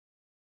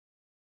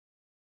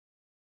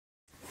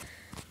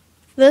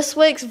This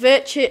week's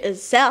virtue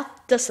is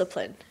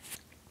self-discipline.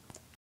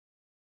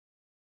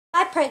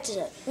 I practice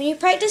it. When you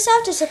practice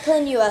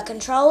self-discipline, you are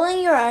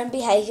controlling your own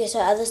behaviour so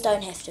others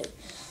don't have to.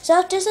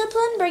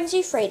 Self-discipline brings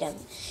you freedom.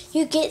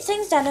 You get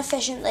things done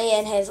efficiently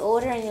and have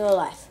order in your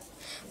life.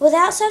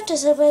 Without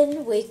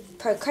self-discipline, we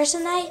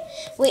procrastinate,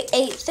 we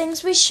eat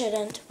things we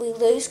shouldn't, we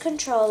lose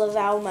control of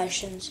our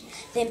emotions,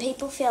 then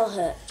people feel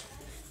hurt.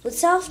 With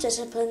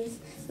self-discipline,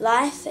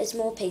 life is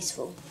more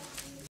peaceful.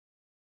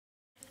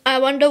 I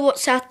wonder what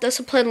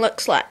self-discipline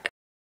looks like.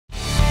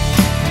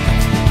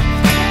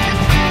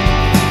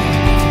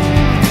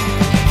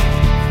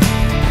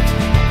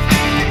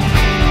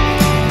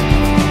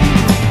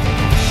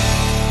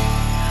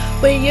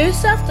 We use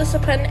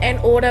self-discipline and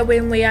order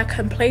when we are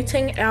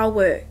completing our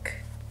work.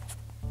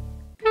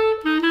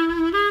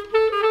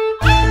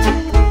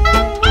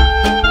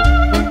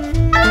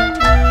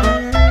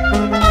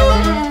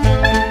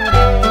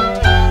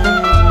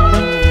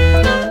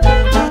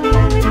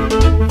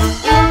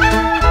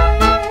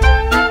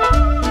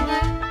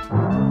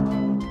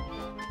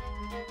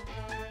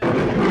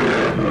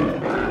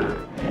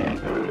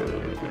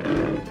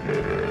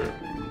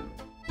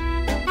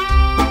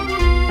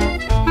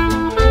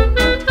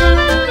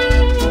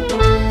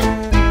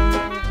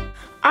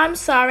 I'm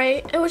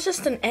sorry, it was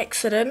just an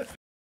accident.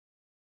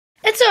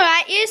 It's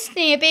alright, you just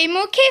need to be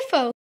more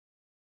careful.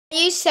 I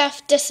use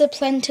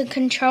self-discipline to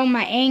control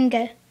my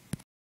anger.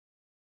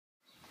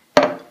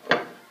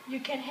 You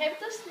can have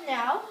this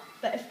now,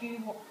 but if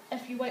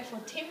you wait for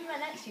 10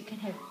 minutes, you can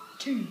have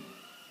 2.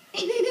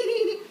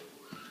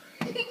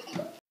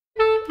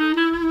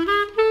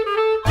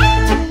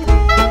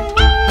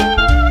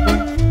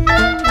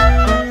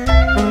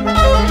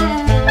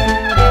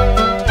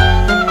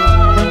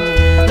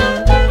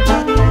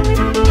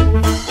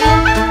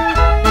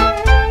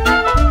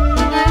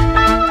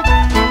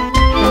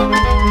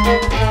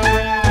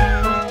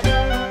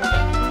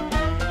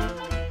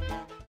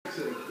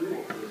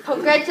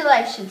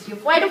 Congratulations,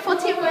 you've waited for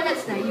 10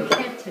 minutes now, you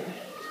can have 2.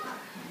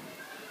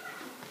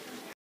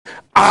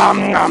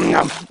 Nom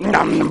nom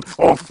nom nom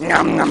oh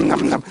nom nom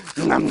nom nom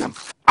nom nom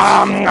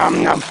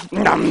nom nom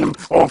nom nom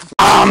oh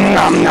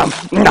nom nom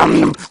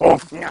nom nom oh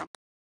nom.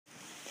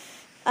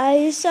 I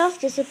use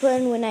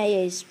self-discipline when I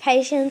use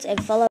patience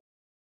and follow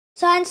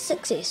signs of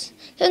success.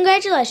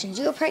 Congratulations,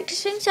 you're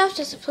practicing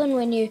self-discipline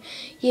when you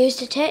use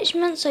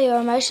detachment so your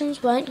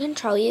emotions won't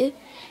control you.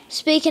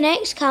 Speak and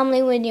act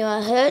calmly when you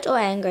are hurt or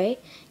angry.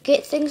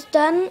 Get things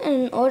done in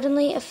an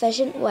orderly,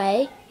 efficient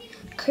way.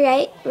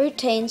 Create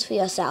routines for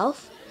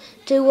yourself.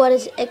 Do what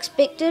is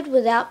expected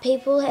without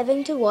people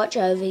having to watch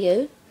over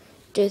you.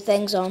 Do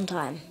things on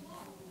time.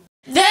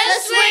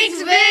 This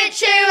week's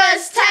virtue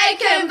was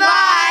taken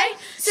by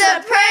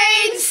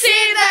Supreme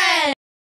 7.